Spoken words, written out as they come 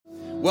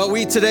Well,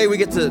 today we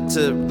get to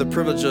the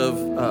privilege of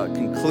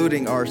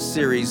concluding our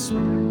series,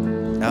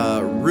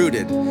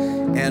 Rooted.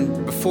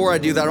 And before I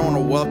do that, I want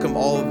to welcome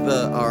all of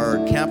our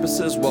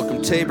campuses.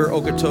 Welcome Tabor,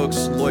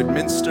 Okotoks,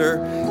 Lloydminster,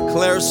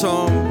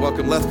 Claresholm.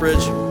 Welcome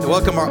Lethbridge. And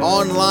welcome our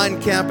online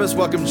campus.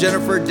 Welcome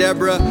Jennifer,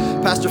 Deborah,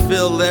 Pastor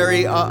Phil,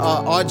 Larry,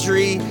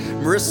 Audrey,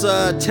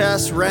 Marissa,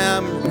 Tess,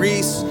 Ram,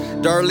 Reese,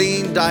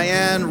 Darlene,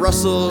 Diane,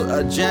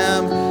 Russell,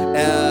 Jam,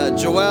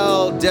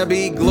 Joelle,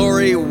 Debbie,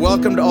 Glory.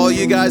 Welcome to all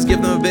you guys.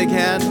 Give them a big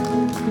hand.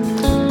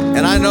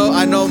 And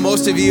I know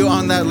most of you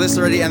on that list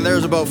already, and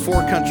there's about 4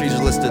 countries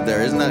listed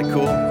there. Isn't that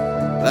cool?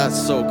 That's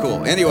so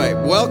cool. Anyway,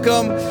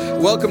 welcome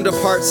to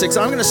part 6.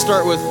 I'm going to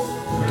start with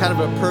kind of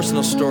a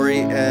personal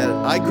story.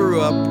 I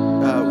grew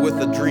up with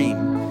a dream,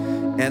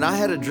 and I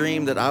had a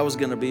dream that I was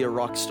going to be a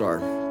rock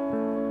star.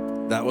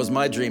 That was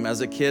my dream as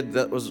a kid.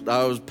 I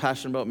was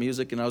passionate about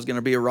music, and I was going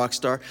to be a rock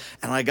star.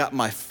 And I got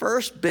my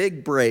first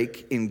big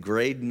break in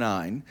grade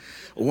 9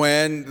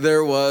 when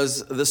there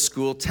was the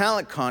school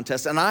talent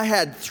contest. And I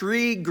had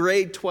 3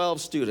 grade 12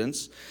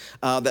 students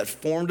that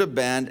formed a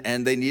band,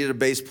 and they needed a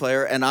bass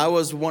player. And I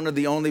was one of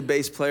the only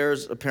bass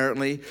players,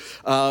 apparently,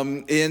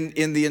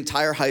 in the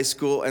entire high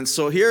school. And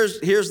so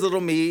here's little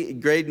me,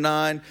 grade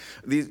 9,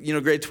 these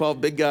grade 12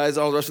 big guys,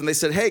 all the rest. And they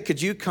said, "Hey,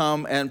 could you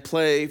come and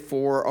play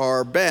for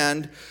our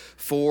band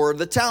for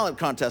the talent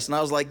contest?" And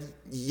I was like,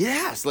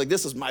 yes,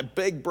 this is my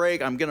big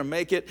break. I'm going to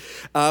make it.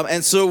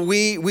 And so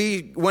we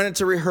went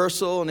into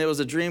rehearsal, and it was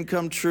a dream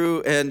come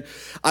true. And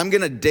I'm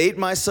going to date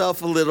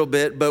myself a little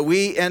bit, but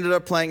we ended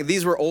up playing.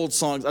 These were old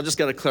songs. I just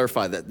got to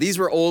clarify that. These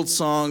were old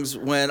songs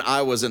when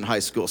I was in high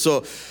school.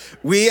 So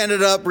we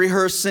ended up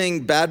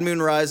rehearsing Bad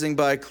Moon Rising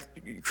by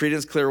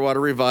Creedence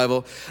Clearwater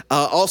Revival.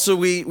 Also,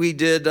 we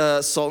did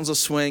Sultans of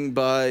Swing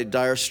by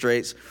Dire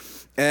Straits.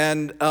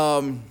 And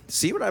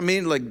see what I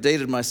mean?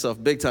 Dated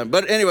myself big time.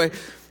 But anyway,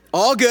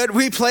 all good.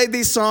 We played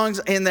these songs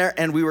in there,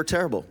 and we were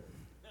terrible.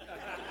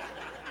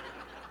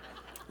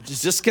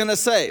 Just gonna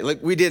say,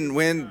 we didn't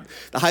win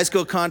the high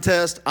school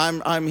contest.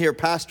 I'm here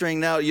pastoring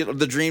now.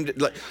 The dream,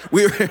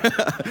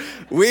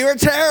 we were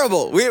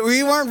terrible.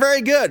 We weren't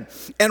very good.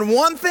 And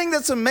one thing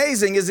that's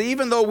amazing is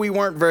even though we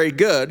weren't very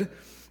good,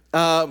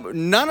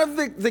 none of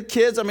the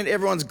kids,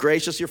 everyone's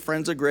gracious. Your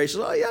friends are gracious.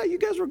 Oh, yeah, you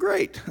guys were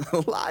great.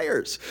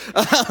 Liars.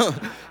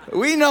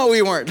 We know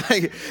we weren't.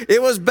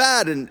 It was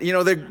bad. And,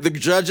 the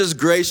judges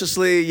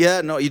graciously,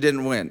 yeah, no, you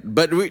didn't win.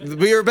 But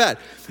we were bad.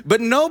 But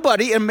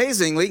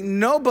amazingly,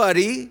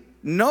 nobody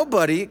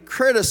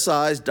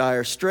criticized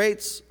Dire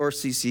Straits or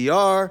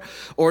CCR,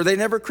 or they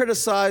never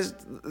criticized,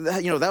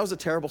 that was a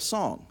terrible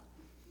song.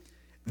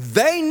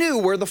 They knew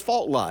where the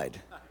fault lied.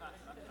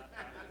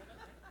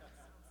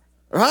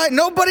 Right?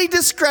 Nobody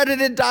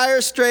discredited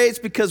Dire Straits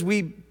because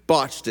we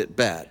botched it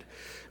bad.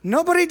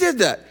 Nobody did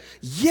that.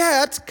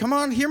 Yet, come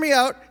on, hear me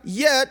out.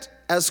 Yet,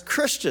 as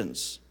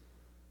Christians,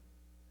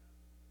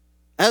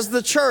 as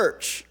the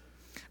church,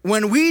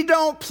 when we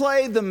don't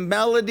play the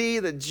melody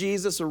that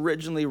Jesus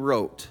originally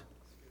wrote,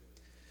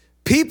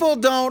 people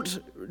don't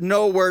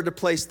know where to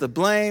place the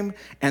blame,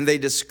 and they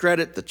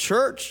discredit the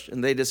church,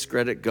 and they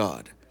discredit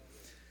God.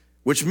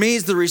 Which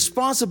means the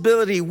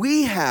responsibility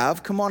we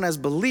have, come on, as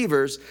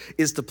believers,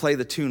 is to play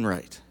the tune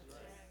right.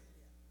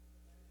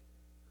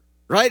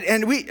 Right?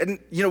 And we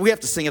have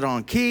to sing it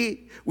on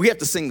key. We have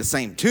to sing the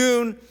same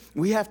tune.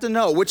 We have to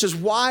know, which is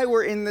why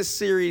we're in this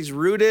series,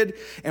 Rooted,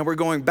 and we're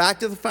going back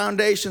to the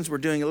foundations. We're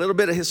doing a little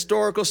bit of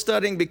historical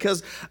studying,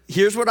 because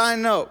here's what I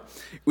know.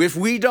 If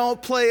we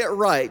don't play it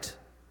right,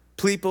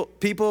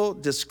 people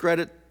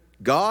discredit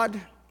God,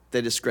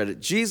 they discredit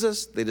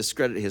Jesus, they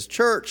discredit his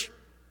church,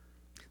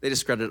 they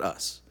discredit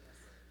us.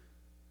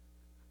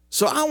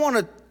 So I want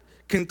to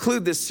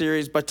conclude this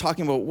series by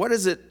talking about what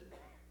is it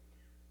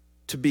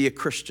to be a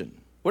Christian?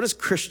 What does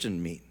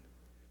Christian mean?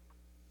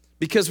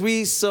 Because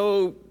we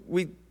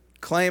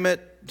claim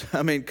it.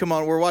 Come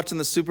on, we're watching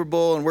the Super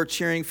Bowl and we're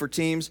cheering for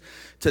teams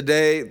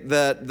today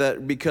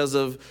that because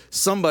of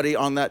somebody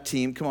on that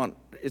team. Come on,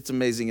 it's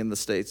amazing in the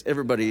States.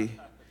 Everybody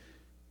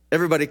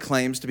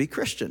claims to be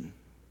Christian.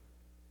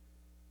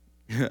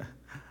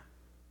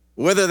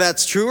 Whether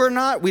that's true or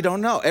not, we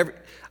don't know.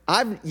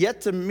 I've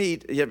yet to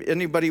meet,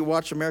 anybody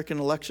watch American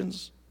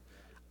elections?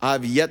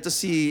 I've yet to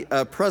see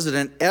a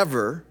president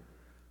ever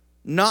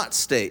not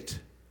state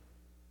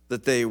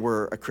that they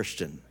were a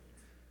Christian.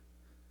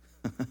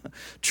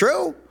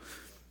 True?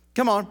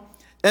 Come on.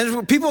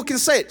 And people can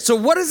say it. So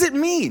what does it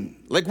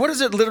mean? What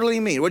does it literally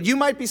mean? Well, you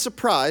might be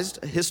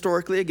surprised,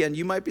 historically, again,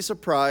 you might be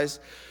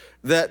surprised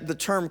that the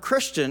term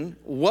Christian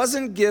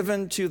wasn't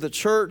given to the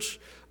church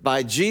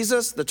by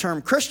Jesus. The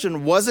term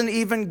Christian wasn't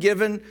even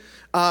given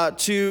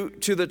to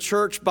the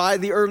church by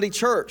the early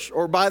church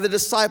or by the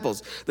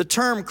disciples. The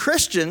term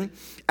Christian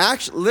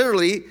actually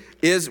literally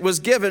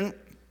was given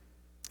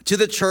to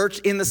the church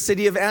in the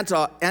city of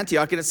Antioch.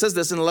 And it says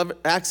this in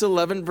Acts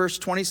 11, verse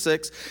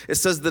 26. It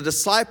says the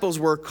disciples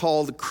were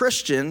called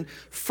Christian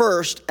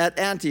first at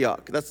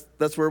Antioch.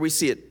 That's where we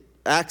see it.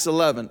 Acts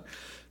 11,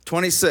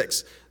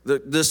 26. The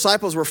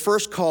disciples were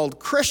first called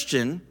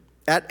Christian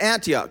at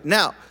Antioch.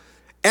 Now,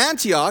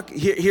 Antioch,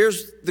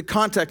 here's the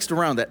context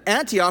around that.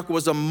 Antioch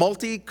was a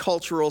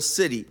multicultural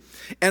city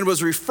and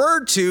was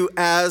referred to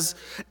as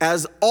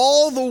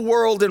all the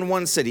world in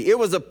one city. It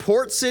was a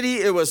port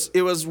city. It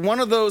was one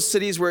of those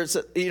cities where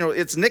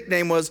its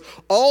nickname was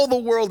all the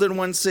world in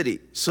one city.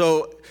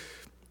 So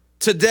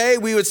today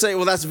we would say,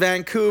 well, that's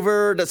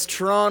Vancouver, that's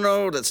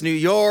Toronto, that's New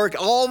York,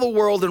 all the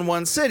world in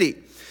one city.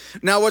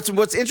 Now,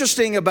 what's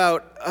interesting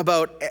about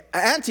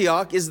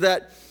Antioch is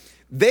that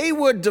they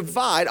would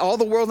divide all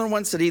the world in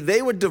one city.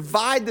 They would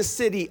divide the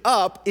city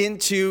up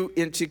into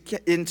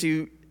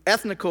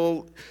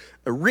ethnical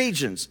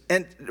regions.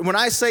 And when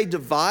I say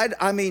divide,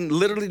 I mean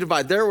literally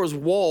divide. There was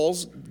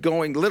walls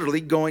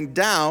going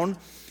down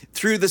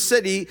through the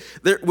city,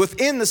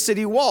 within the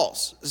city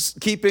walls,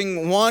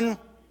 keeping one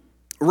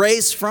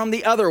race from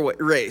the other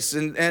race,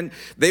 and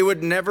they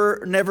would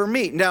never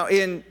meet. Now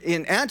in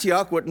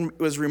Antioch, what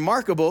was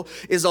remarkable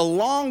is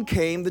along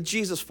came the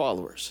Jesus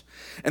followers,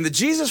 and the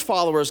Jesus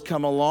followers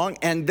come along,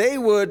 and they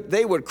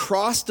would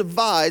cross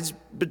divides,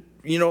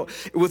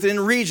 within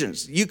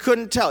regions. You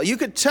couldn't tell. You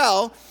could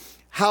tell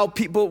how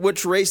people,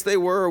 which race they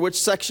were or which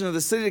section of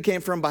the city they came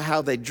from by how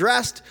they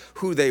dressed,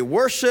 who they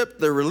worshiped,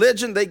 their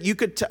religion. You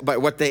could tell by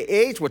what they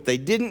ate, what they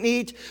didn't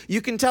eat. You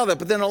can tell that.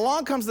 But then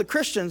along comes the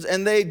Christians,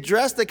 and they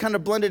kind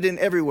of blended in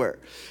everywhere.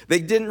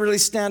 They didn't really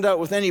stand out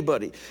with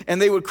anybody. And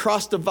they would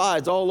cross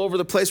divides all over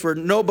the place where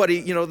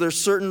nobody,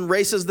 there's certain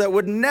races that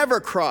would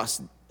never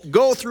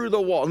go through the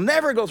wall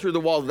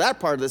of that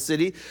part of the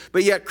city.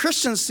 But yet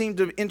Christians seemed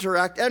to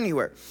interact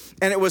anywhere.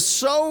 And it was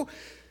so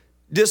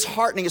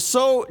disheartening,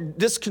 so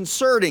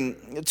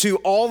disconcerting to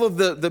all of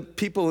the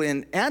people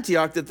in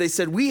Antioch that they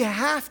said, we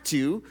have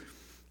to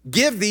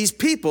give these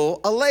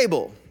people a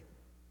label.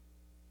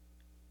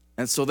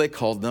 And so they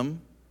called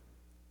them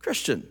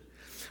Christian,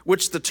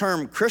 which the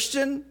term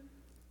Christian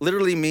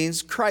literally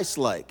means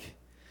Christ-like.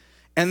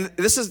 And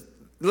this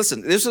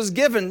was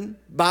given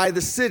by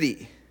the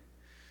city,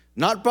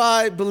 not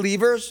by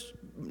believers,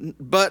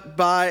 but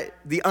by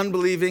the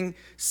unbelieving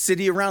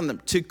city around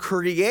them, to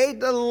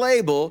create a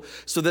label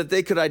so that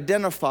they could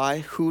identify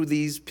who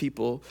these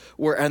people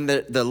were. And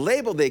the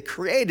label they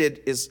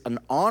created is an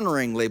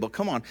honoring label.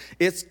 Come on,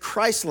 it's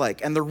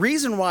Christ-like. And the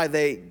reason why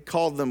they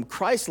called them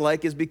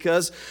Christ-like is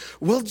because,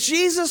 well,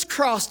 Jesus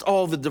crossed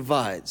all the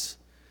divides.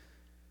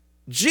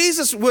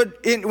 Jesus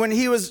when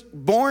he was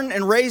born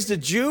and raised a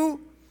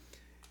Jew,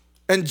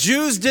 and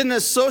Jews didn't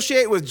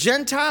associate with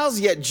Gentiles,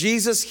 yet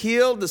Jesus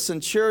healed the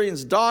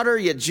centurion's daughter,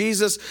 yet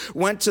Jesus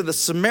went to the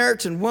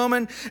Samaritan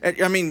woman.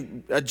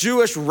 A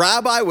Jewish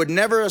rabbi would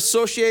never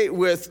associate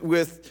with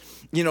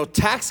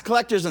tax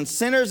collectors and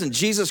sinners, and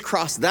Jesus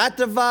crossed that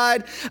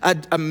divide.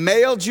 A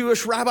male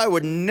Jewish rabbi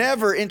would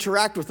never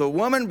interact with a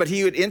woman, but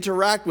he would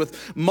interact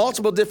with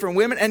multiple different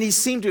women, and he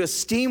seemed to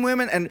esteem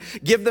women and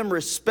give them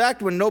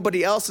respect when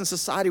nobody else in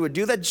society would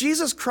do that.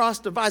 Jesus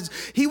crossed divides.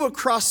 He would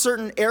cross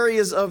certain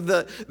areas of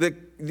the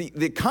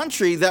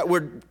country that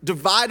would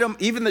divide them,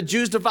 even the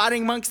Jews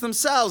dividing amongst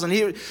themselves. And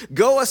he would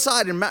go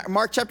aside in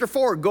Mark chapter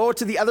 4, go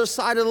to the other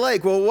side of the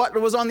lake. Well, what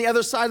was on the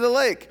other side of the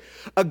lake?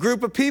 A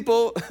group of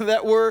people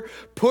that were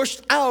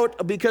pushed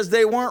out because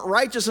they weren't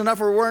righteous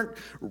enough or weren't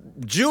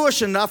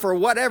Jewish enough or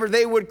whatever.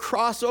 They would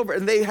cross over,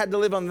 and they had to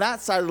live on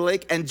that side of the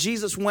lake, and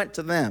Jesus went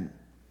to them.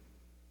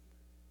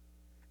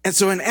 And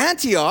so in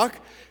Antioch,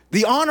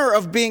 the honor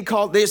of being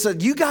called, they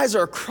said, you guys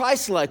are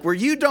Christ-like, where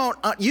you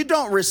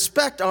don't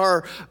respect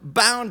our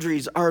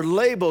boundaries, our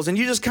labels, and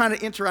you just kind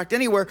of interact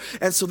anywhere.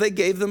 And so they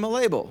gave them a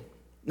label.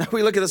 Now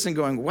we look at this and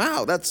going,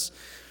 wow, that's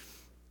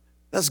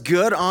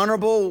good,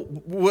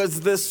 honorable.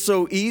 Was this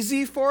so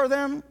easy for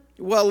them?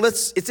 Well,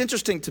 it's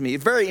interesting to me,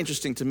 very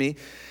interesting to me,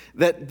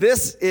 that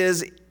this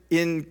is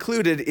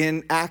included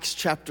in Acts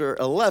chapter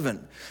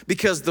 11.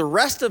 Because the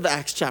rest of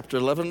Acts chapter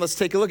 11, let's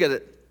take a look at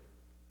it.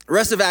 The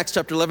rest of Acts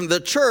chapter 11,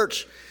 the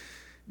church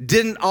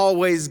didn't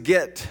always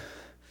get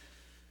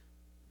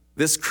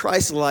this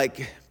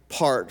Christ-like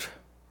part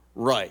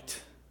right.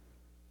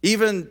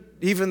 Even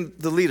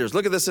the leaders.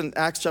 Look at this in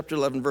Acts chapter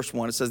 11, verse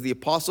 1. It says, the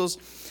apostles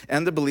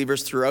and the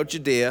believers throughout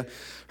Judea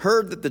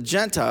heard that the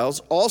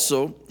Gentiles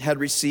also had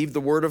received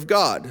the word of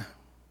God.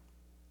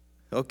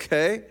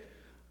 Okay?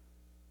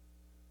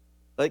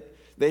 Like,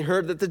 they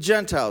heard that the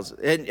Gentiles,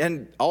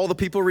 and all the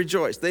people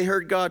rejoiced. They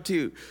heard God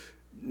too.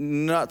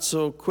 Not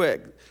so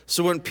quick.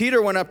 So when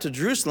Peter went up to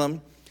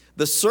Jerusalem,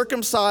 the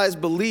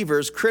circumcised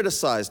believers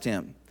criticized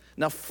him.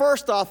 Now,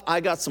 first off, I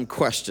got some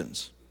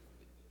questions.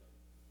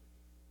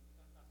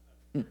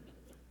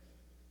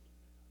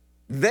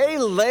 They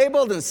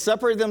labeled and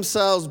separated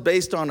themselves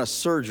based on a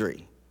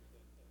surgery.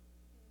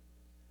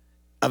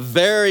 A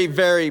very,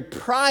 very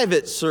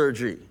private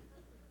surgery.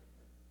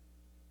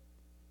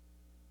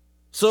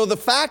 So the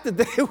fact that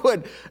they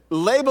would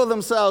label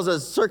themselves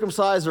as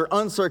circumcised or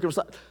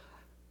uncircumcised,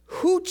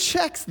 who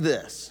checks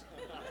this?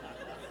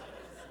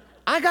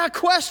 I got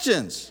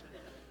questions.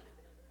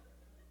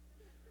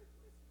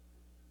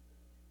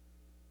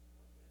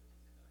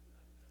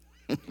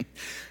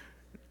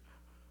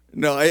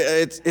 No,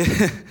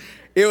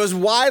 It was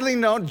widely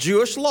known,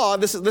 Jewish law.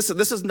 This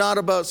is not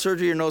about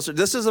surgery or no surgery.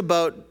 This is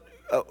about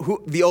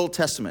the Old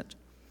Testament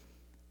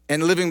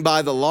and living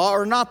by the law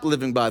or not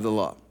living by the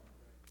law.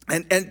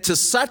 And to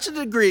such a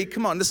degree,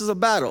 come on, this is a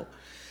battle.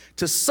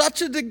 To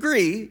such a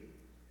degree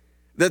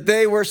that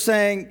they were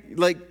saying,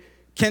 like,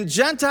 can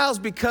Gentiles,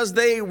 because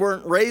they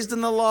weren't raised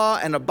in the law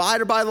and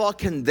abided by the law,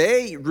 can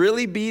they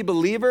really be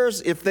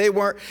believers if they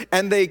weren't?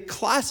 And they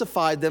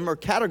classified them or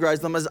categorized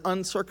them as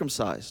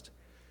uncircumcised.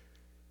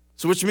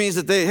 So which means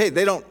that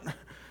they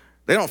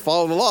don't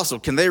follow the law. So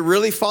can they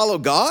really follow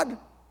God?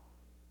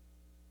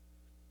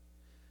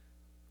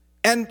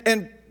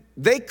 And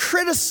they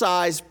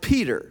criticize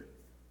Peter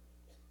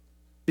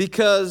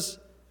because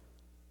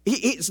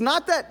it's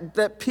not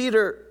that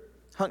Peter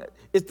hung.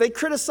 If they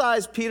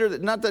criticize Peter,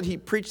 not that he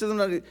preached to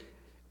them,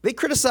 they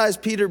criticize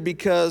Peter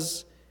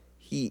because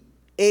he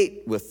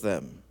ate with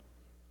them.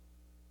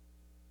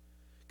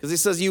 Because he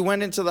says, you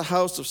went into the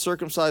house of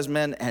circumcised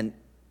men and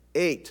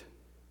ate.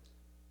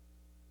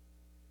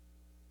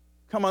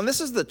 Come on,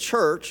 this is the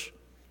church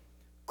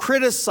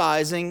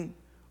criticizing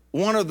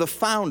one of the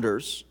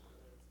founders,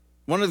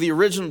 one of the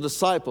original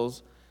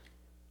disciples.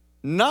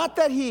 Not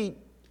that he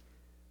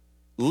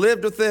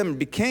lived with them and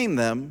became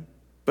them,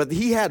 but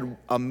he had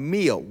one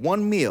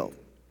meal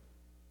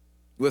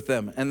with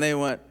them. And they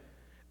went,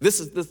 this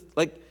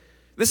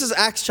is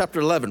Acts chapter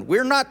 11.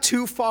 We're not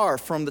too far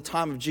from the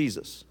time of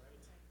Jesus.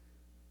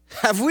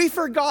 Have we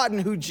forgotten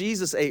who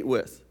Jesus ate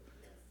with?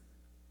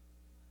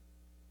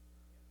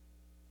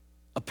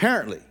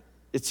 Apparently,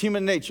 it's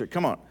human nature.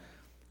 Come on.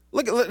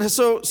 Look,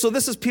 so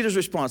this is Peter's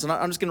response, and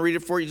I'm just going to read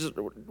it for you. Just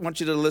want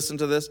you to listen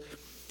to this.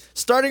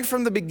 Starting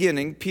from the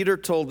beginning, Peter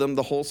told them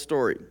the whole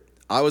story.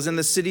 I was in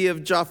the city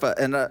of Jaffa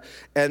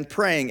and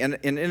praying, and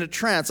in a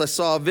trance I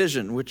saw a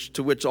vision,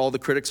 to which all the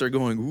critics are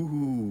going,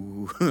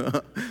 ooh,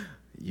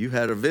 you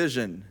had a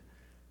vision.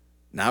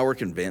 Now we're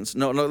convinced.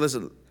 No,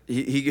 listen.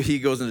 He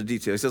goes into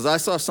detail. He says, I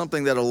saw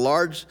something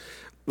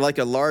like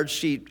a large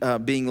sheet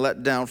being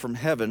let down from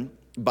heaven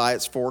by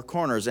its four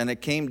corners, and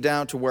it came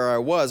down to where I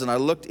was, and I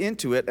looked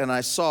into it, and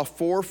I saw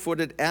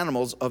four-footed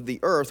animals of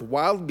the earth,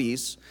 wild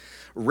beasts,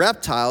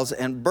 reptiles,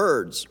 and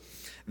birds.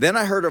 Then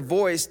I heard a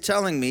voice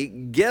telling me,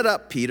 get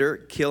up, Peter,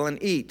 kill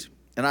and eat.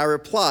 And I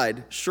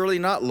replied, surely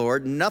not,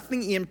 Lord,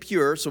 nothing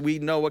impure. So we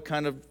know what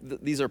kind of,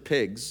 these are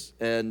pigs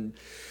and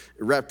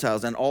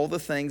reptiles and all the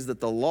things that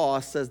the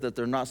law says that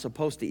they're not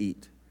supposed to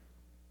eat.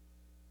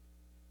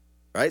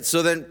 Right?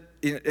 So then,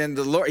 and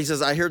the Lord, he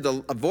says, I heard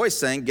a voice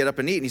saying, get up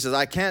and eat. And he says,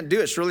 I can't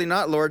do it. Surely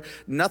not, Lord.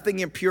 Nothing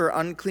impure or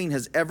unclean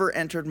has ever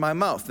entered my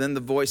mouth. Then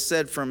the voice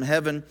said from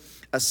heaven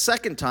a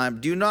second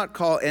time, do not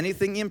call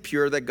anything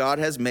impure that God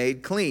has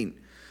made clean.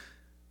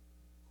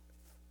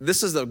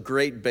 This is a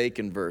great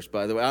bacon verse,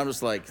 by the way. I'm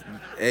just like,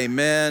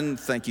 amen.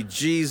 Thank you,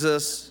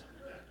 Jesus.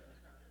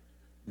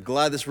 I'm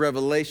glad this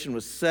revelation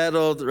was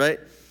settled, right?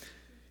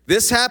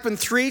 This happened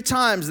 3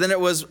 times. Then it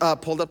was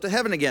pulled up to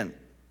heaven again.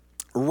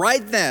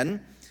 Right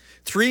then,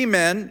 3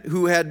 men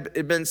who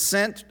had been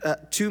sent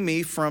to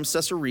me from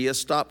Caesarea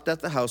stopped at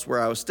the house where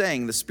I was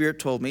staying. The Spirit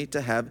told me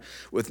to have,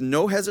 with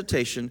no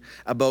hesitation,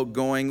 about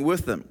going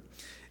with them.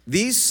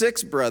 These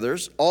 6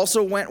 brothers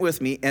also went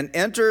with me and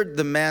entered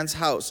the man's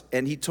house.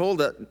 And he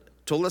told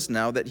us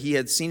now that he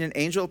had seen an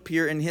angel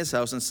appear in his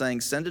house and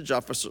saying, send to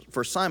Jaffa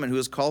for Simon, who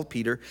is called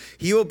Peter.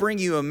 He will bring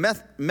you a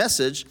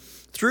message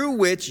through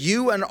which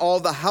you and all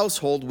the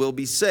household will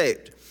be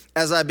saved.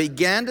 As I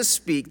began to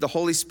speak, the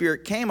Holy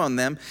Spirit came on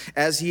them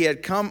as he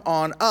had come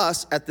on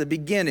us at the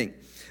beginning.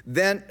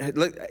 Then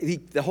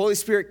the Holy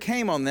Spirit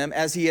came on them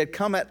as he had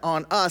come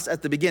on us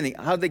at the beginning.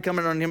 How did they come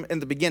on him in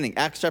the beginning?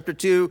 Acts chapter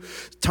 2,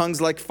 tongues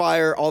like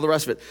fire, all the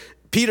rest of it.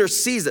 Peter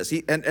sees this,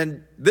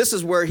 and this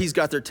is where he's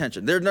got their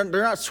attention. They're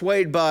not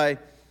swayed by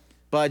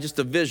just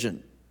a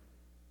vision,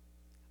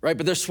 right?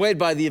 But they're swayed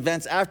by the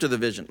events after the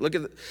vision.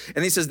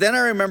 And he says, then I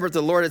remembered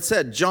the Lord had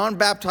said, John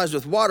baptized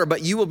with water,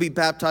 but you will be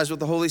baptized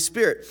with the Holy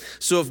Spirit.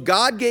 So if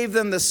God gave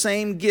them the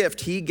same gift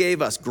he gave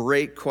us,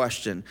 great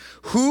question.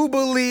 Who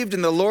believed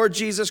in the Lord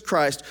Jesus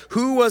Christ?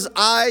 Who was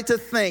I to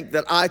think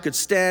that I could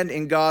stand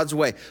in God's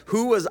way?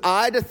 Who was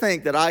I to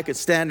think that I could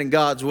stand in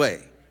God's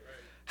way?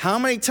 How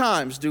many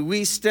times do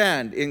we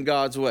stand in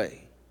God's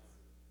way?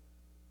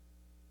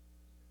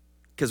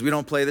 Because we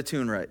don't play the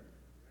tune right.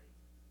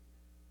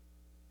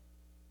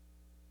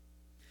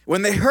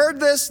 When they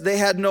heard this, they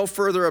had no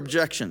further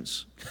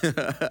objections.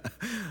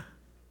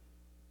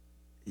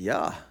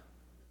 Yeah,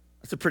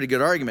 that's a pretty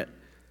good argument.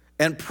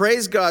 And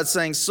praise God,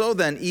 saying, so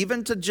then,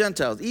 even to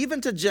Gentiles, you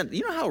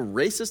know how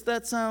racist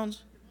that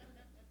sounds?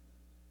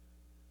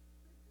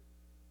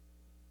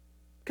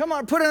 Come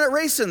on, put in a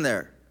race in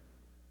there.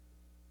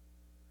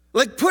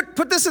 Like,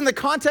 put this in the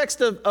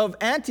context of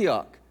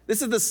Antioch.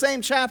 This is the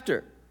same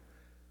chapter.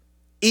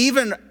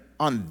 Even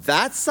on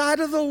that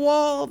side of the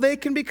wall, they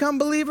can become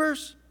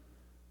believers?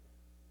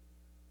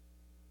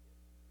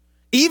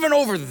 Even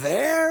over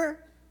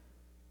there?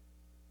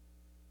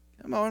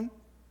 Come on.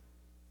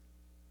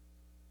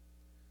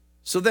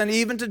 So then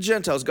even to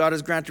Gentiles, God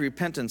has granted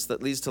repentance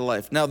that leads to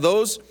life. Now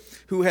those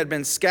who had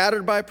been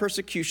scattered by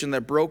persecution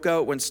that broke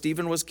out when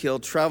Stephen was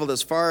killed traveled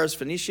as far as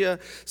Phoenicia,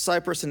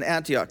 Cyprus, and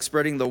Antioch,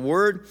 spreading the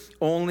word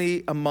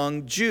only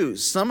among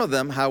Jews. Some of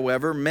them,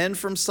 however, men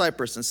from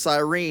Cyprus and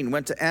Cyrene,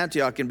 went to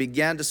Antioch and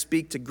began to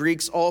speak to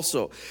Greeks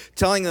also,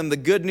 telling them the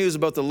good news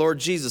about the Lord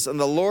Jesus. And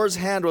the Lord's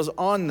hand was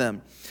on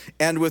them.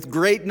 And with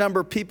great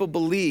number people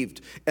believed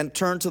and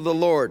turned to the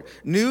Lord.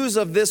 News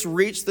of this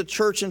reached the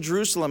church in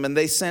Jerusalem, and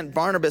they sent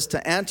Barnabas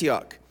to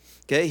Antioch.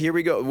 Okay, here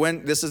we go.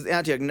 This is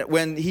Antioch.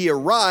 When he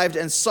arrived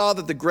and saw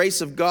that the grace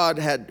of God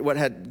had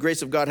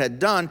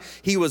done,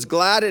 he was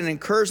glad and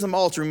encouraged them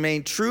all to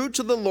remain true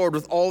to the Lord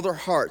with all their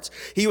hearts.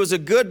 He was a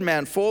good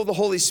man, full of the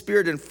Holy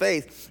Spirit and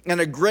faith, and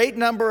a great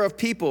number of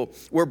people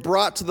were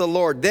brought to the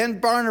Lord.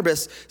 Then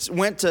Barnabas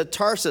went to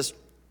Tarsus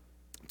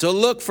to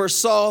look for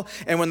Saul,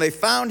 and when they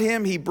found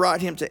him, he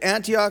brought him to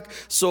Antioch.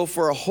 So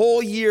for a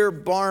whole year,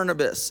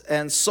 Barnabas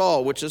and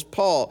Saul, which is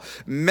Paul,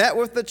 met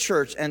with the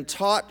church and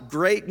taught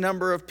great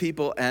number of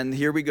people. And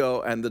here we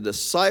go. And the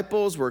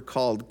disciples were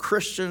called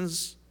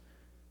Christians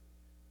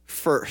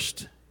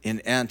first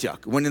in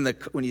Antioch.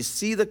 When you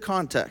see the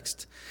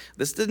context,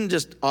 this didn't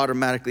just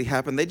automatically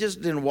happen. They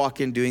just didn't walk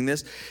in doing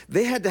this.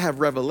 They had to have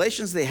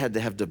revelations. They had to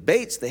have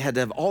debates. They had to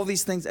have all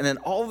these things. And then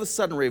all of a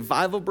sudden,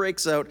 revival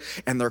breaks out,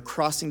 and they're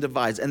crossing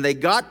divides. And they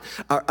got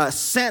a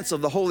sense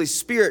of the Holy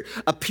Spirit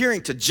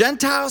appearing to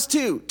Gentiles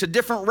too, to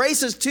different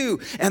races too.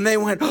 And they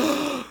went,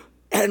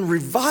 and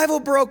revival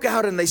broke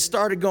out, and they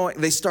started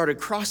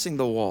crossing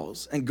the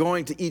walls and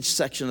going to each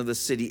section of the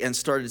city and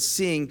started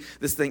seeing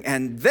this thing.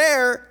 And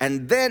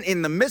then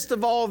in the midst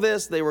of all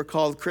this, they were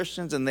called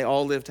Christians, and they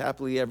all lived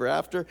happily ever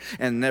after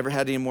and never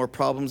had any more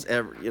problems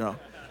ever,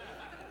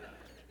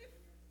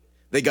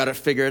 They got it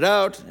figured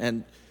out,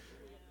 and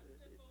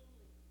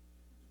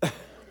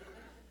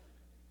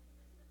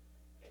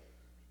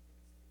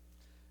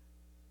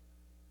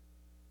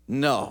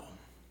no.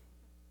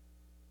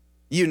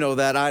 You know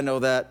that, I know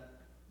that.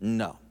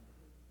 No.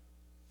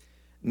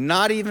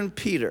 Not even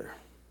Peter,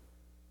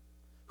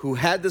 who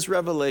had this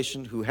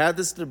revelation, who had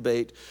this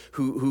debate,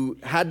 who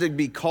had to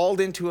be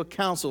called into a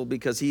council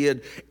because he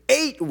had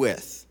ate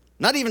with,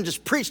 not even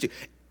just preached to,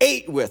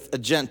 ate with a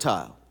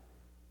Gentile.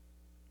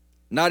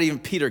 Not even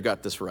Peter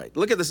got this right.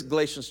 Look at this,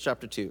 Galatians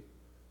chapter 2.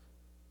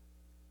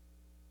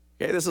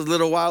 Okay, this is a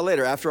little while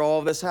later, after all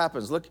of this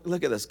happens. Look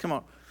at this, come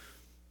on.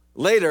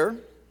 Later,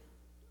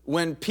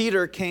 when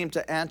Peter came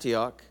to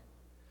Antioch,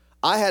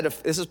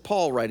 this is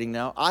Paul writing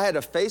now, I had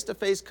a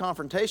face-to-face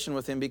confrontation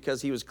with him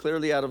because he was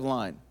clearly out of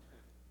line.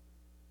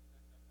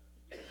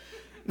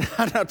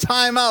 Now,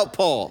 time out,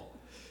 Paul.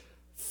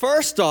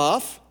 First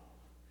off,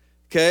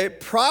 okay,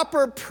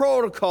 proper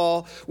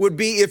protocol would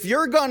be if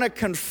you're going to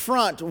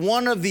confront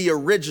one of the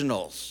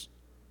originals.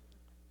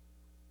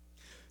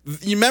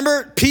 You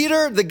remember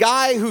Peter, the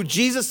guy who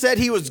Jesus said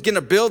he was going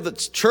to build the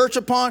church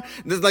upon?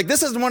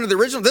 This is one of the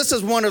originals.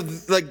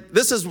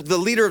 This is the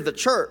leader of the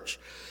church.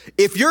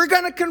 If you're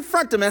going to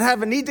confront him and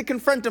have a need to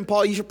confront him,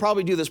 Paul, you should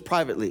probably do this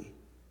privately.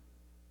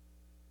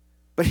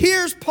 But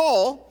here's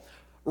Paul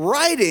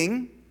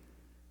writing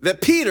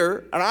that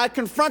Peter, and I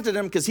confronted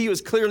him because he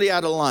was clearly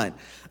out of line.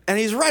 And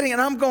he's writing,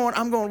 and I'm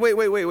going, wait,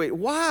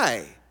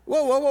 why?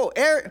 Whoa.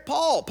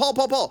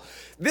 Paul.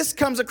 This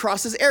comes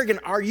across as arrogant.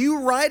 Are you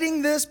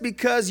writing this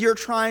because you're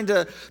trying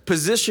to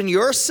position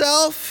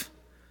yourself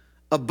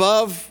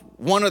above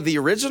one of the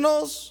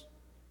originals?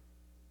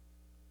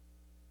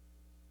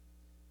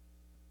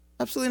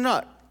 Absolutely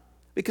not.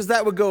 Because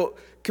that would go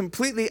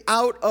completely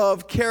out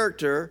of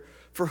character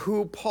for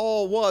who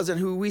Paul was and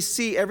who we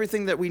see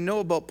everything that we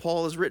know about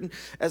Paul is written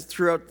as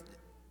throughout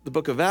the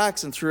book of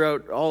Acts and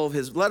throughout all of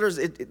his letters.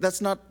 That's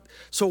not.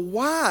 So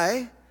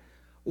why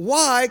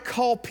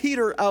call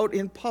Peter out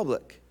in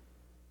public?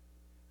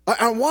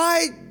 And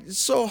why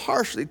so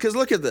harshly? Because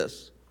look at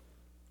this.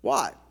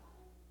 Why?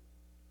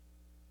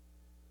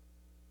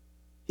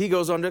 He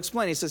goes on to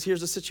explain. He says, here's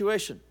the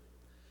situation.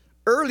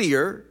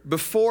 Earlier,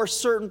 before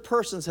certain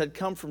persons had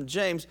come from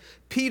James,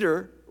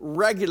 Peter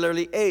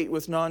regularly ate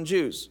with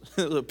non-Jews.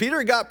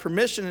 Peter got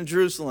permission in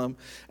Jerusalem,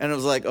 and it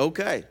was like,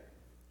 okay,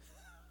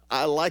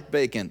 I like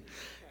bacon.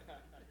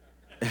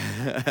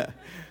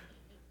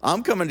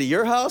 I'm coming to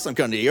your house, I'm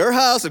coming to your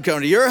house, I'm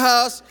coming to your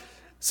house.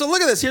 So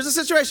look at this, here's the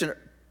situation.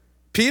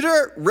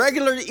 Peter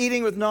regularly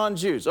eating with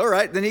non-Jews. All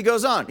right, then he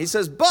goes on. He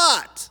says,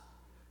 but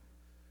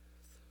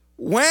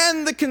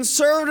when the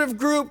conservative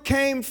group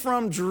came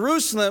from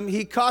Jerusalem,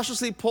 he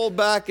cautiously pulled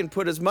back and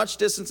put as much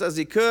distance as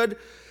he could,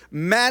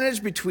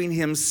 managed between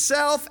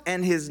himself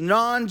and his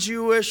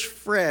non-Jewish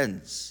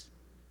friends.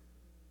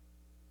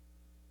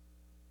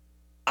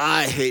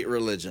 I hate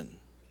religion.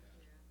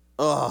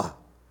 Ugh.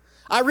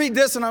 I read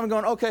this and I'm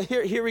going, okay,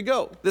 here we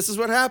go. This is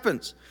what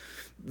happens.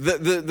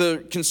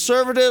 The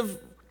conservative,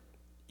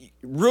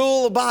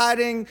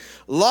 rule-abiding,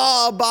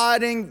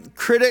 law-abiding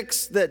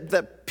critics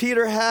that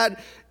Peter had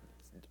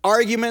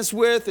arguments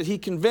with, that he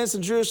convinced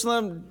in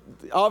Jerusalem,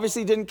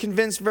 obviously didn't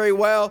convince very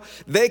well.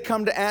 They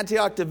come to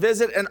Antioch to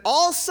visit, and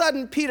all of a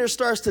sudden Peter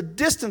starts to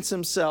distance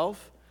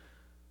himself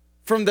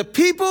from the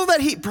people that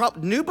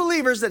new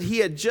believers that he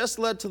had just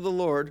led to the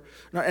Lord,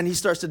 and he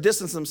starts to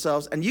distance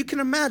themselves. And you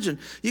can imagine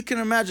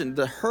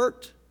the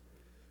hurt,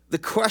 the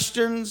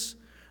questions,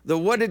 the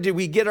what did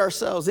we get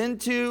ourselves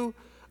into,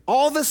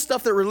 all this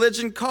stuff that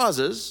religion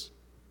causes.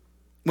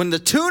 When the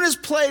tune is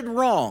played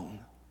wrong,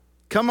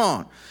 come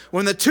on.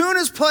 When the tune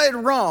is played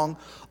wrong,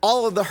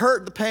 all of the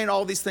hurt, the pain,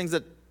 all these things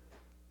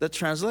that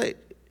translate.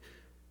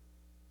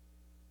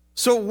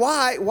 So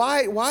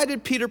why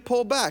did Peter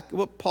pull back?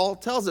 What Paul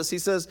tells us, he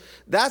says,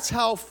 that's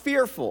how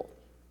fearful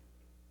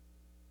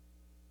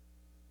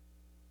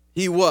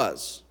he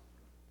was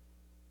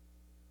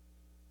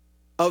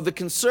of the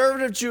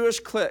conservative Jewish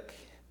clique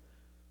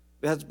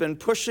that has been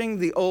pushing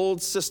the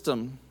old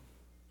system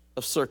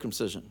of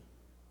circumcision.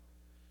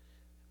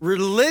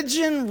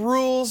 Religion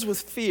rules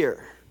with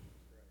fear.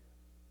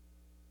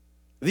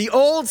 The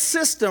old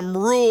system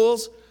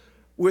rules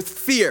with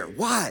fear.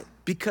 Why?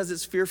 Because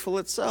it's fearful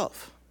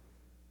itself.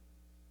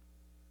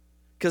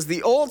 Because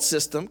the old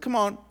system, come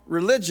on,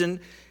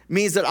 religion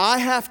means that I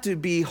have to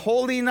be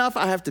holy enough,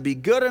 I have to be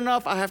good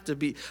enough, I have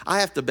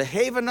to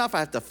behave enough, I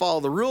have to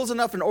follow the rules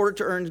enough in order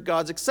to earn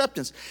God's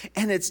acceptance.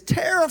 And it's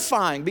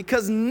terrifying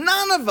because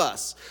none of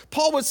us,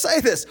 Paul would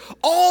say this,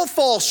 all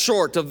fall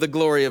short of the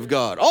glory of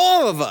God.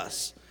 All of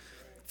us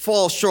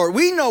fall short.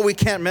 We know we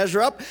can't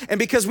measure up, and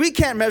because we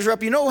can't measure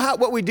up, you know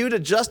what we do to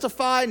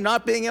justify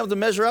not being able to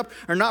measure up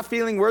or not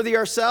feeling worthy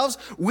ourselves?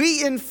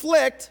 We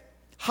inflict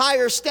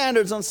higher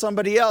standards on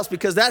somebody else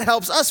because that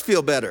helps us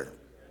feel better.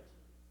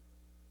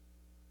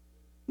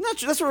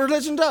 That's what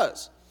religion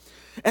does.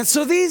 And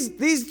so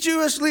these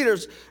Jewish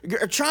leaders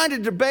are trying to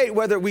debate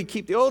whether we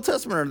keep the Old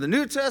Testament or the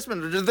New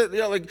Testament.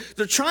 Or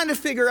they're trying to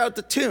figure out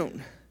the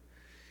tune.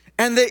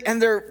 And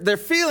they're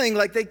feeling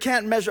like they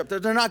can't measure up.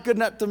 They're not good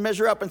enough to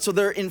measure up. And so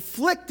they're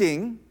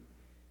inflicting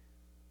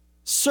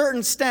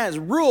certain standards,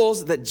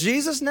 rules that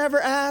Jesus never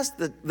asked,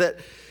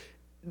 that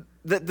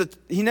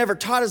he never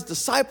taught his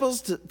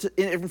disciples.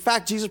 In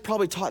fact, Jesus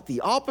probably taught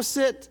the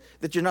opposite,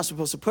 that you're not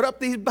supposed to put up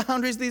these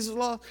boundaries, these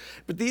laws.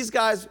 But these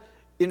guys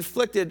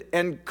inflicted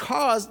and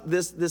caused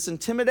this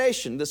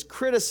intimidation, this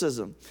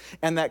criticism.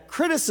 And that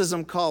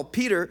criticism caused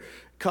Peter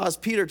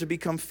to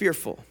become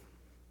fearful.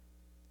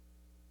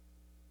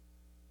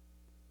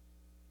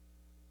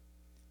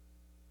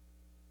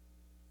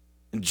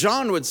 And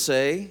John would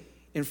say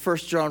in 1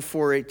 John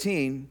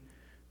 4:18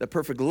 that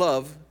perfect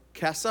love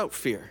casts out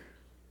fear.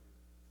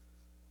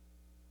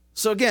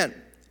 So again,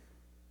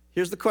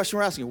 here's the question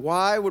we're asking.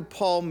 Why would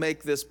Paul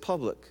make this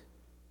public?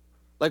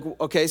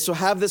 Okay, so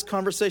have this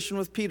conversation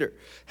with Peter.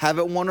 Have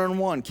it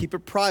one-on-one. Keep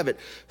it private.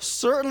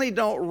 Certainly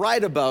don't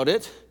write about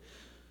it,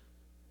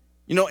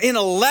 in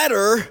a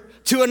letter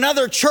to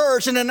another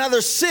church in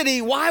another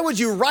city. Why would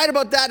you write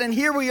about that? And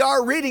here we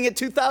are reading it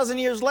 2,000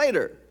 years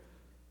later.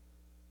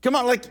 Come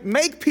on,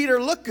 make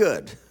Peter look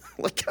good.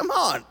 Come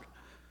on.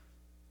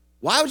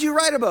 Why would you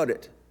write about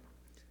it?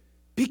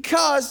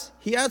 Because,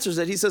 he answers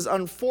it, he says,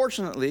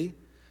 unfortunately,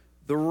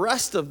 the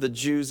rest of the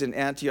Jews in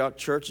Antioch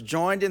church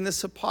joined in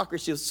this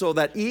hypocrisy so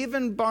that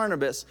even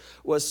Barnabas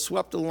was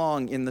swept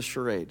along in the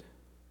charade.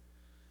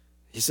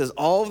 He says,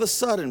 all of a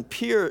sudden,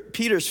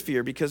 Peter's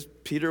fear, because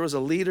Peter was a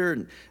leader,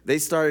 and they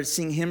started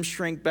seeing him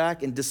shrink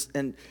back and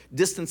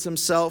distance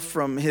himself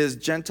from his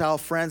Gentile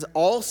friends.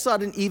 All of a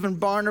sudden, even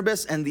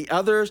Barnabas and the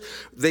others,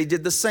 they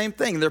did the same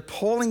thing. They're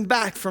pulling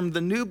back from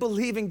the new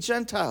believing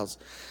Gentiles.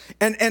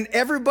 And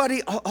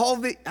everybody,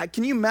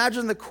 can you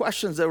imagine the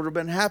questions that would have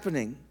been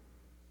happening?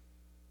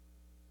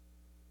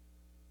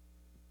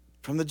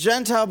 From the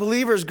Gentile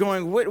believers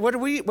going, what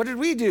did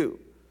we do?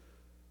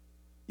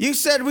 You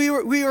said we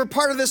were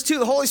part of this too.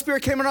 The Holy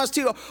Spirit came on us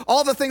too.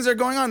 All the things that are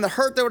going on, the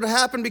hurt that would have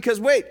happened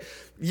because, wait,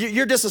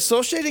 you're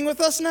disassociating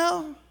with us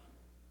now?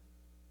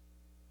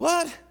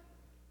 What?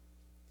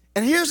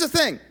 And here's the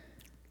thing.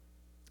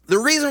 The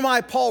reason why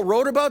Paul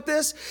wrote about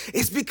this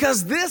is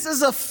because this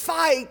is a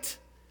fight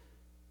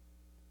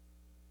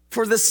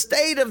for the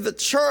state of the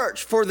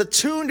church, for the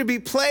tune to be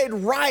played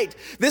right.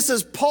 This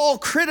is Paul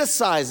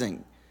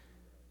criticizing.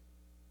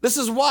 This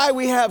is why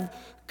we have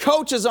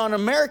coaches on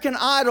American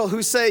Idol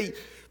who say,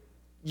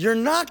 you're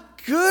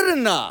not good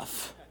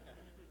enough.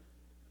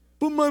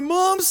 But my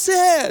mom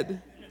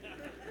said,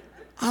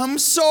 I'm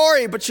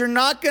sorry, but you're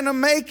not going to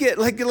make it.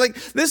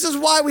 This is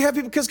why we have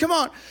people, because come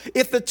on,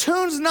 if the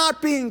tune's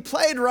not being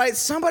played right,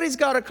 somebody's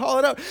got to call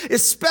it out,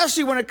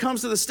 especially when it comes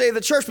to the state of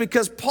the church,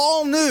 because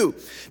Paul knew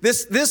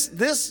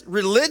this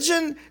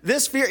religion,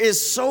 this fear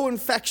is so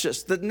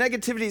infectious, that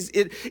negativity is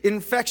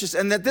infectious,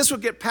 and that this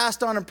would get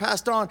passed on,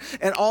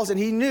 and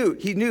he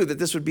knew that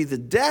this would be the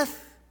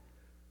death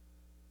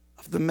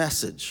of the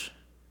message.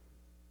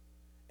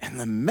 And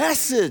the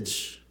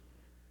message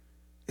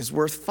is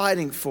worth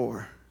fighting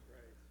for.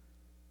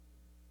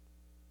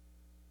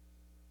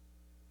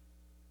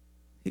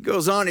 He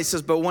goes on, he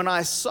says, but when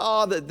I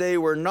saw that they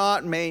were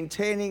not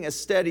maintaining a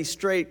steady,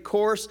 straight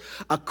course,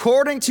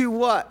 according to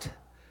what?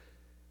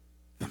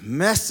 The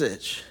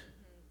message.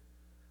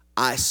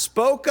 I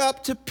spoke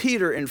up to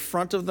Peter in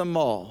front of them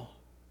all.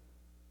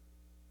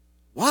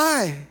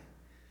 Why?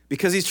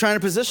 Because he's trying to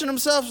position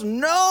himself?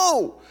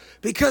 No,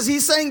 because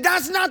he's saying,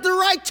 that's not the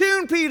right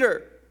tune,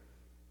 Peter.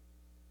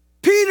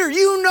 Peter,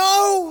 you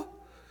know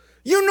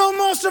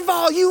most of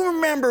all, you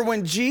remember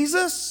when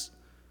Jesus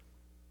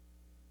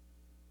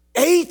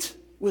ate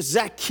with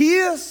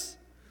Zacchaeus?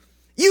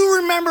 You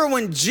remember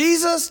when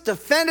Jesus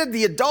defended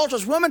the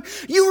adulterous woman?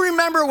 You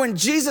remember when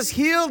Jesus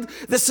healed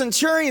the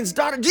centurion's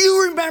daughter? Do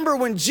you remember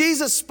when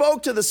Jesus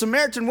spoke to the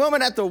Samaritan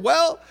woman at the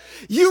well?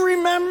 You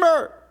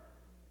remember.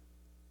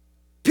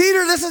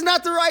 Peter, this is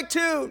not the right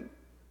tune.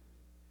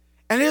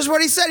 And here's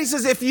what he said. He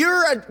says, if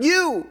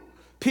you,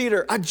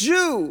 Peter, a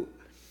Jew,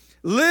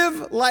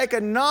 live like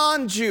a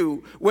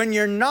non-Jew when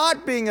you're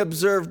not being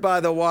observed by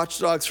the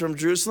watchdogs from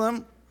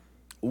Jerusalem,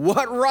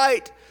 what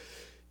right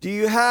do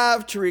you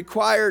have to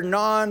require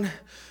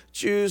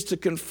non-Jews to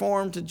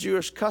conform to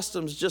Jewish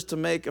customs just to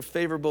make a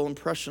favorable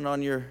impression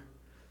on your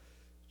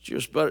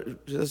Jewish?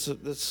 But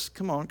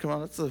come on,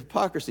 that's the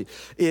hypocrisy.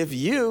 If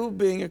you,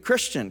 being a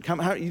Christian,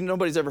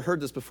 nobody's ever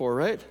heard this before,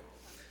 right?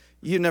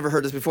 You've never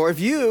heard this before. If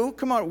you,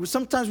 come on,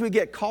 sometimes we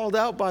get called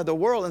out by the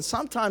world, and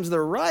sometimes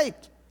they're right.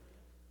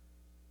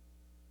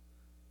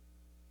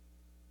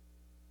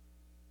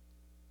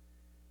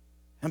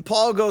 And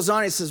Paul goes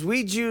on, he says,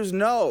 we Jews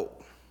know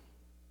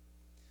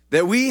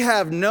that we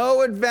have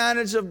no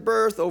advantage of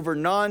birth over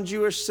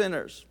non-Jewish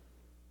sinners.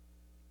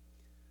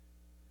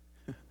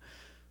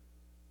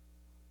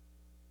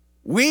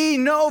 We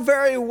know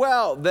very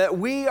well that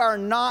we are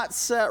not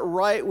set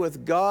right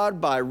with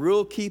God by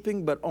rule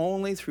keeping, but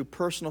only through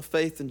personal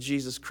faith in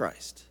Jesus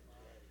Christ.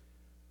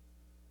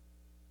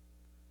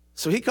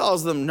 So he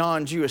calls them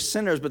non-Jewish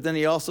sinners, but then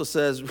he also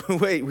says,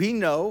 wait, we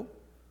know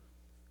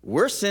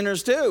we're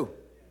sinners too.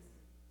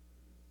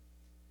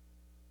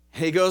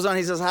 He goes on,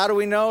 he says, how do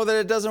we know that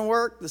it doesn't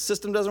work? The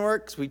system doesn't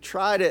work? Because we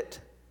tried it.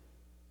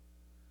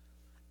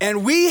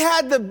 And we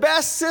had the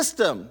best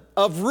system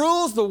of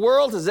rules the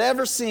world has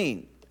ever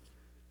seen.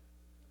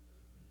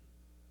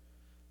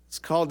 It's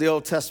called the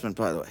Old Testament,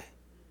 by the way.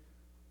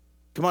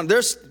 Come on,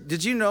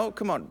 did you know?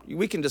 Come on,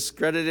 we can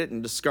discredit it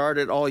and discard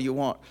it all you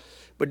want.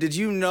 But did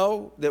you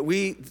know that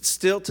we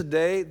still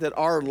today, that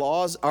our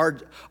laws,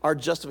 our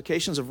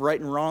justifications of right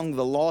and wrong,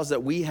 the laws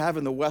that we have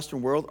in the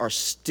Western world are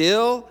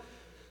still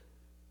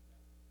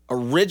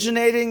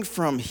originating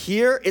from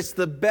here? It's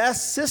the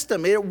best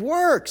system. It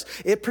works.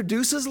 It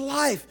produces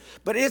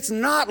life, but it's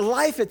not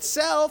life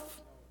itself.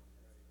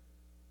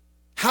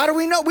 How do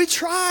we know? We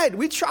tried.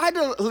 We tried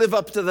to live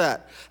up to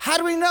that. How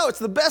do we know? It's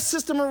the best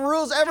system of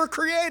rules ever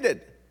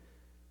created.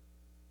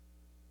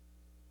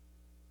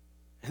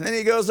 And then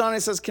he goes on, he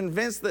says,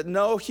 convinced that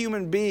no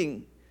human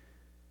being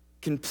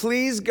can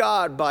please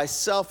God by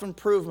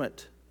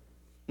self-improvement.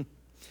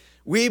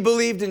 We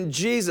believed in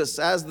Jesus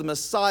as the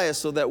Messiah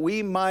so that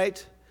we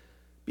might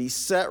be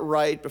set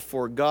right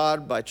before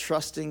God by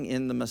trusting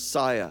in the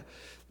Messiah,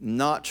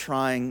 not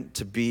trying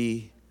to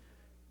be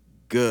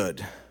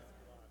good.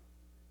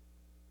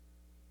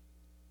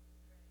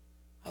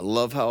 I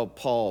love how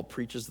Paul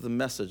preaches the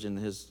message in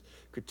his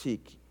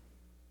critique.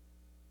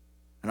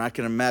 And I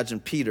can imagine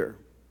Peter.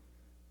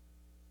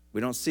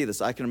 We don't see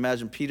this. I can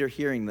imagine Peter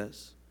hearing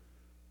this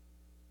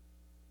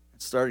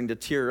and starting to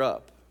tear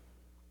up.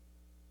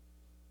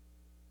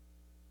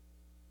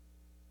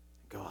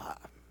 Go,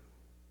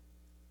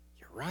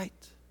 you're right.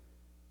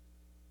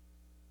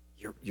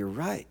 You're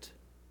right.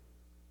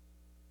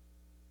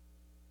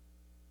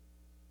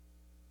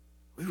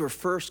 We were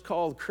first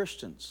called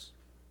Christians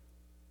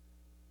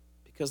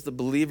because the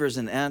believers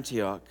in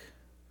Antioch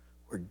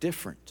were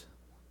different.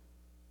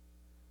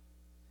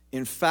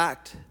 In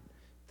fact,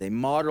 they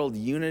modeled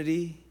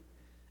unity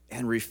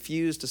and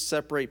refused to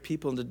separate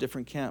people into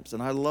different camps.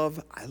 And I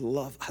love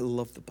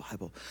the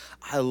Bible.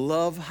 I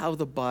love how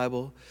the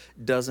Bible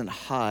doesn't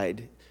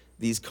hide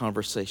these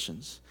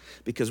conversations.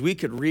 Because we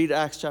could read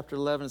Acts chapter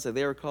 11 and say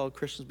they were called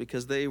Christians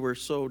because they were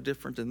so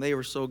different and they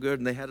were so good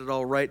and they had it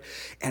all right.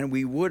 And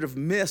we would have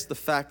missed the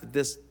fact that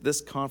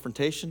this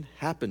confrontation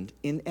happened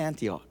in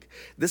Antioch.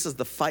 This is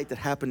the fight that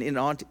happened in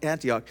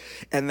Antioch.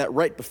 And that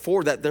right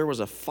before that, there was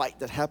a fight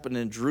that happened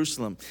in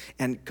Jerusalem.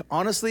 And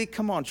honestly,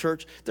 come on,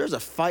 church, there's a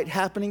fight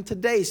happening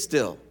today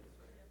still.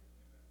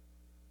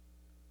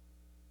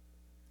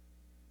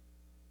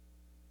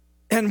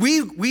 And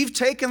we've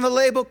taken the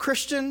label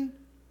Christian,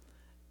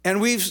 and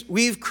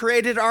we've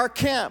created our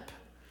camp,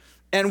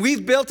 and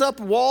we've built up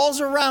walls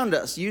around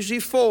us, usually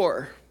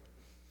 4.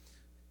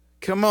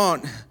 Come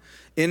on,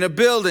 in a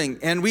building,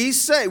 and we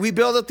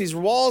build up these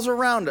walls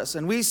around us,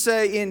 and we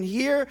say, in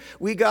here,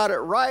 we got it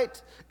right,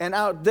 and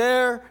out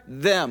there,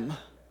 them.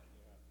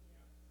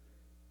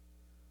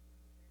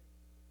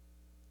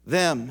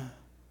 Them.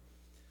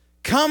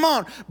 Come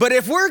on. But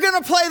if we're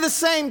going to play the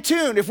same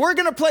tune, if we're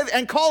going to play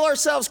and call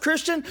ourselves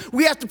Christian,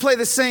 we have to play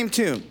the same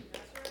tune.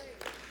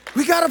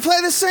 We got to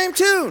play the same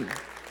tune.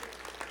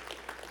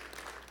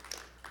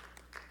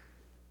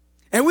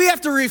 And we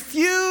have to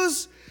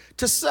refuse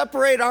to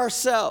separate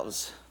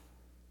ourselves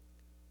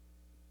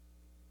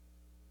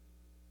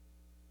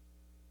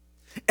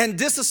and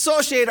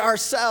disassociate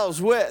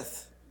ourselves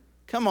with.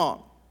 Come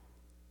on.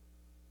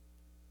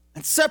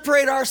 and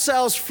separate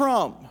ourselves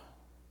from.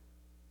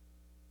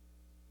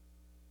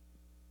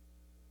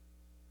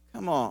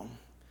 Come on.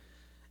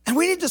 And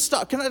we need to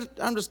stop.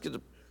 I'm just going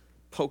to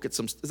poke at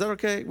some. Is that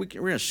okay? We're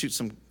going to shoot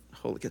some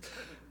holy kids.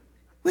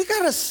 We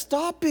got to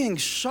stop being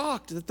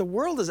shocked that the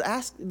world is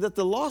that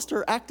the lost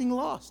are acting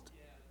lost.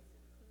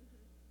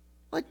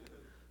 Like,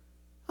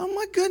 oh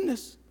my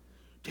goodness.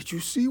 Did you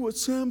see what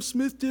Sam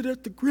Smith did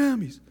at the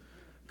Grammys?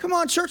 Come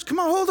on, church. Come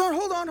on.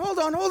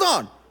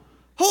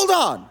 Hold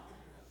on.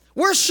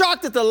 We're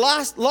shocked that the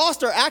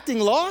lost are acting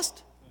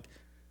lost?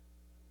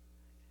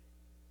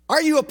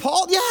 Are you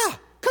appalled? Yeah.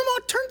 Come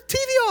on, turn the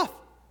TV off.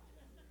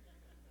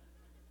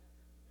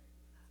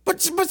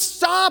 But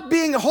stop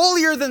being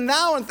holier than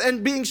thou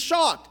and being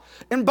shocked.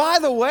 And by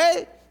the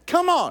way,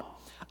 come on.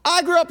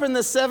 I grew up in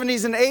the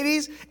 70s and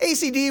 80s.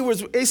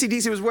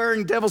 AC/DC was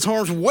wearing devil's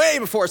horns way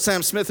before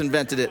Sam Smith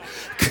invented it.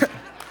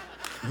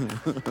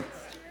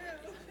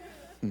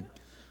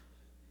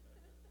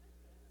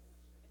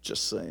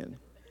 Just saying.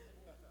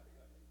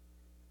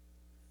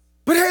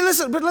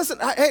 But listen,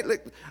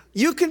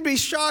 you can be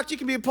shocked, you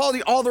can be appalled,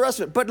 all the rest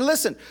of it. But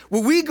listen,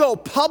 when we go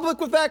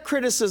public with that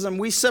criticism,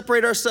 we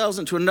separate ourselves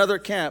into another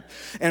camp,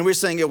 and we're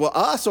saying, well,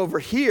 us over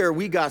here,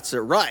 we got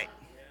it right.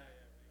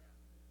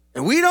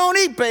 And we don't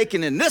eat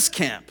bacon in this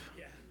camp.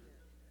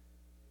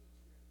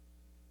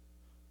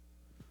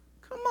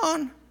 Come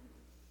on.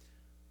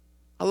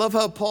 I love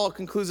how Paul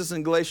concludes this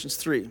in Galatians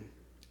 3.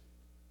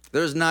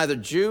 There's neither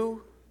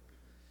Jew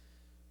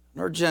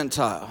nor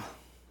Gentile.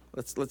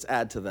 Let's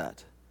add to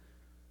that.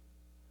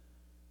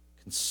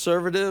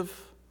 Conservative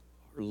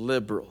or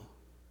liberal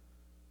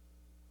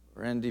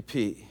or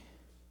NDP.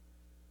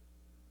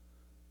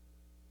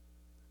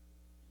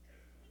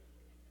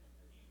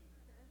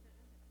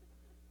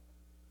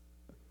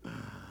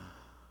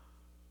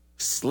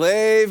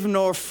 Slave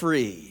nor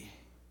free,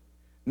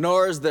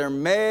 nor is there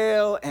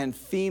male and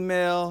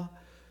female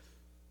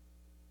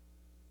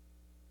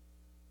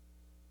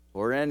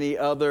or any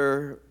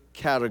other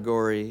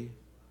category.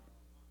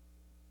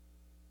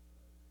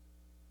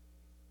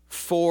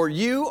 For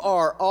you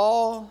are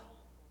all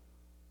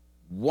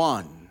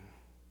one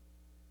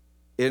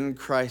in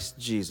Christ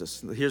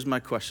Jesus. Here's my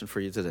question for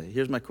you today.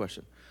 Here's my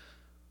question.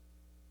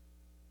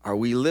 Are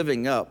we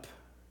living up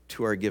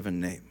to our given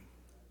name?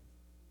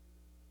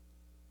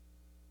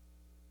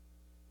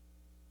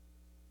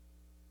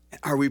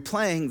 Are we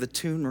playing the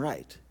tune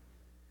right?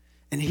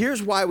 And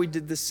here's why we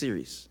did this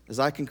series. As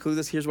I conclude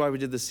this, here's why we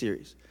did this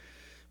series.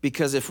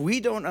 Because if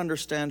we don't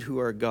understand who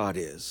our God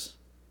is,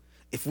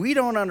 if we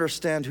don't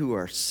understand who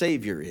our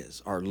Savior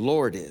is, our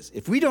Lord is,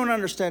 if we don't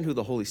understand who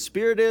the Holy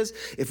Spirit is,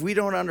 if we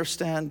don't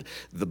understand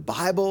the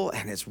Bible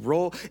and its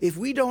role, if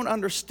we don't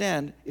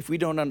understand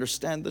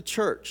the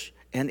church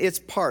and its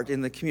part in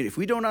the community, if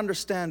we don't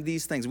understand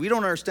these things, we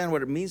don't understand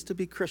what it means to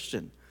be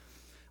Christian,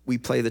 we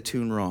play the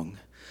tune wrong.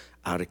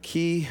 Out of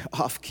key,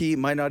 off key,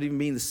 might not even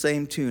mean the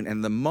same tune.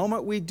 And the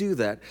moment we do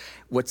that,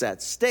 what's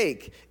at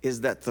stake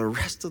is that the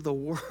rest of the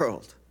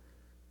world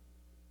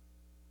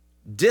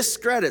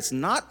discredits,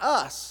 not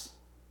us,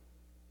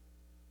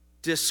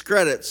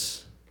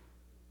 discredits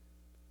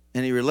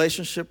any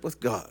relationship with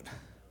God.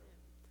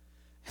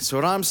 And so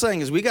what I'm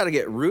saying is we got to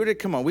get rooted.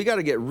 Come on, we got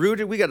to get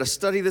rooted. We got to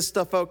study this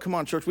stuff out. Come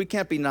on, church. We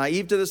can't be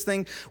naive to this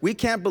thing. We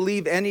can't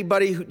believe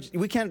anybody.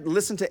 We can't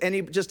listen to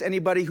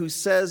anybody who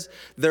says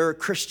they're a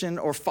Christian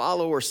or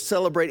follow or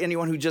celebrate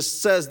anyone who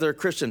just says they're a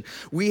Christian.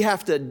 We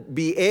have to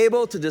be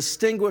able to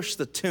distinguish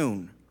the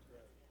tune.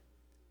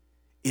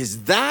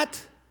 Is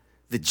that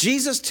the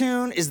Jesus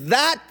tune? Is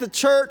that the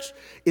church?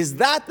 Is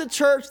that the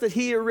church that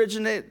he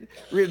originated?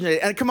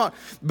 And come on,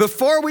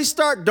 before we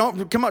start,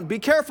 be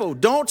careful.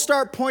 Don't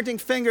start pointing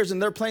fingers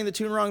and they're playing the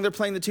tune wrong, they're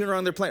playing the tune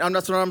wrong, that's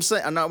what I'm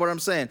saying. I'm not what I'm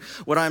saying.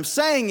 What I'm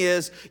saying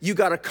is you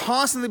got to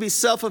constantly be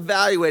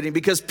self-evaluating,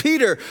 because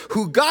Peter,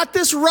 who got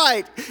this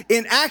right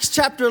in Acts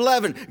chapter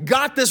 11,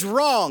 got this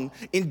wrong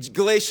in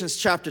Galatians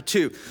chapter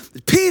 2.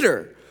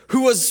 Peter,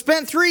 who was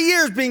spent 3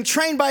 years being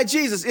trained by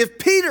Jesus, if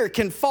Peter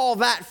can fall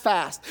that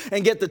fast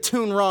and get the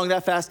tune wrong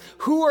that fast,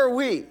 who are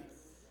we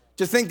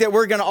to think that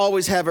we're going to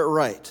always have it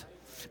right?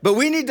 But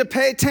we need to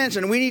pay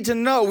attention. We need to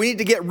know. We need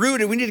to get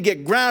rooted. We need to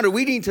get grounded.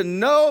 We need to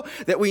know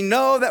that we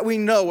know that we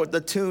know what the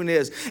tune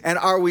is. And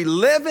are we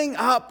living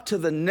up to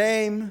the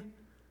name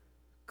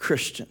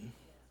Christian?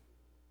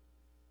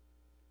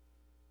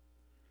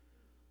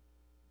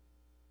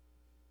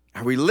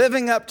 Are we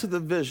living up to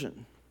the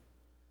vision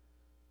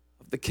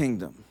of the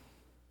kingdom?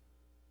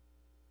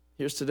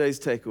 Here's today's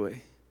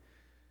takeaway,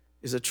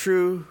 is a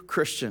true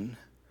Christian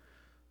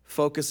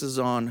focuses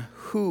on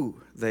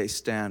who they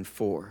stand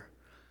for,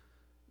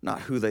 not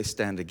who they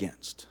stand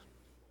against.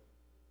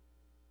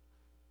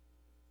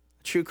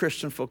 A true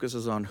Christian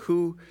focuses on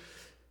who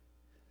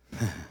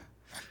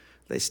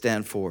they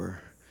stand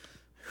for,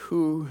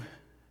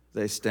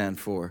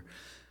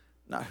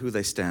 not who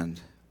they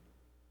stand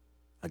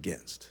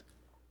against.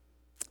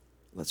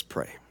 Let's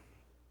pray.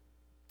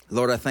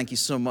 Lord, I thank you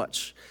so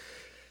much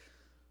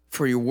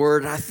for your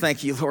word. I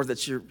thank you, Lord,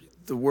 that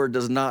the word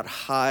does not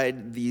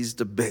hide these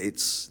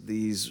debates,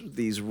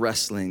 these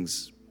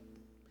wrestlings.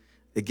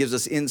 It gives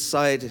us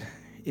insight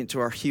into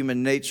our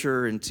human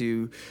nature,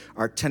 into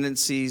our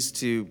tendencies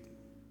to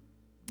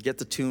get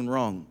the tune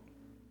wrong.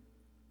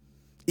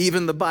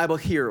 Even the Bible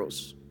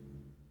heroes,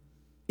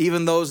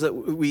 even those that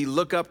we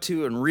look up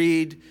to and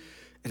read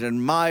and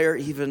admire,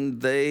 even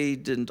they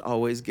didn't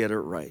always get it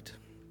right.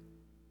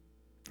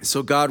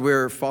 So God,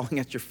 we're falling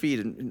at your feet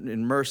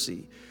in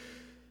mercy.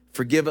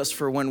 Forgive us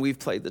for when we've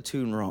played the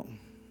tune wrong.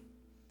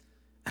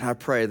 And I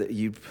pray that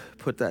you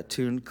put that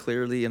tune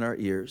clearly in our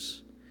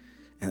ears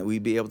and that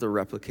we'd be able to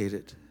replicate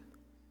it.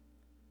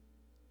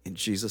 In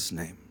Jesus'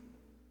 name,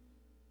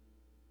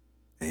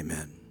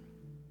 amen.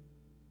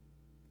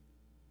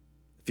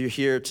 If you're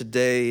here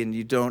today and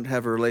you don't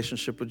have a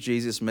relationship with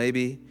Jesus,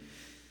 maybe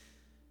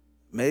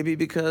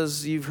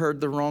because you've heard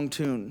the wrong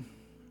tune.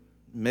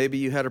 Maybe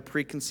you had a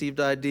preconceived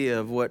idea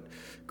of what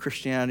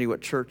Christianity,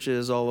 what church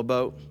is all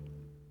about,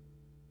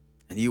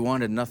 and you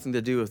wanted nothing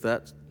to do with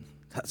that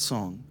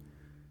song.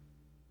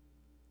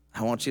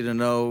 I want you to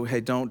know,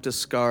 hey, don't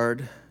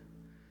discard.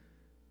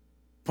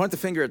 Point the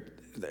finger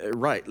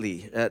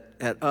rightly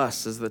at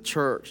us as the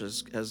church,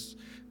 as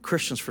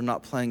Christians for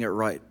not playing it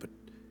right,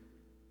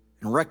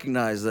 and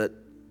recognize that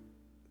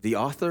the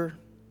author,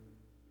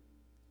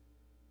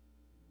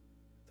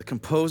 the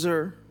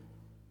composer,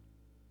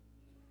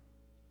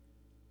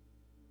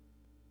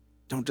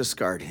 don't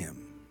discard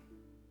him.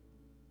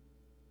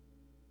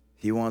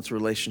 He wants a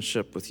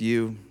relationship with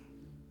you.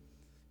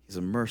 He's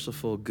a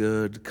merciful,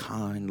 good,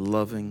 kind,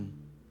 loving,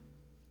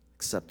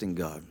 accepting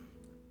God.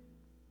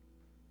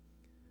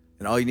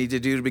 And all you need to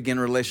do to begin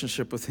a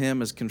relationship with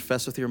him is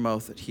confess with your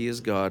mouth that he is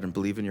God and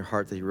believe in your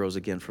heart that he rose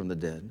again from the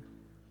dead.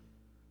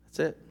 That's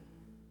it.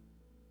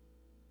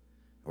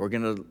 We're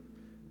going to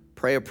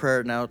pray a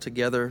prayer now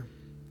together.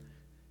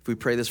 If we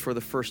pray this for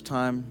the first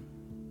time,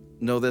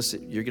 know this,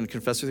 you're going to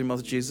confess with your mouth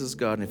that Jesus is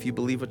God. And if you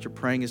believe what you're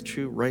praying is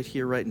true right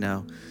here, right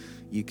now,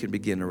 you can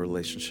begin a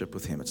relationship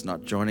with him. It's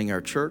not joining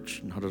our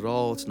church, not at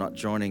all. It's not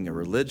joining a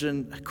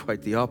religion,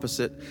 quite the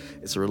opposite.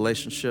 It's a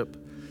relationship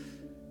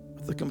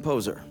with the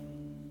composer.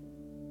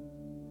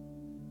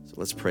 So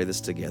let's pray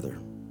this together.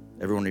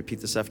 Everyone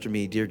repeat this after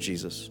me. Dear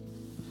Jesus,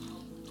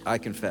 I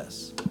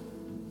confess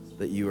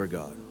that you are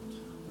God,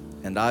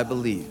 and I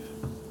believe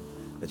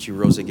that you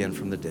rose again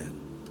from the dead.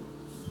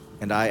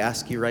 And I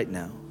ask you right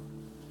now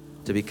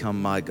to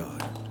become my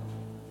God,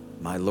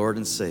 my Lord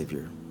and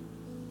Savior,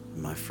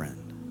 my friend.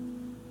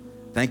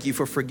 Thank you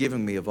for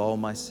forgiving me of all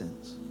my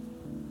sins,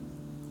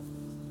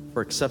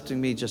 for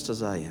accepting me just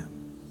as I am.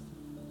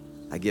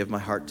 I give my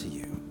heart to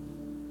you.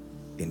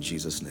 In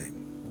Jesus'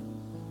 name,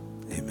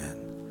 amen.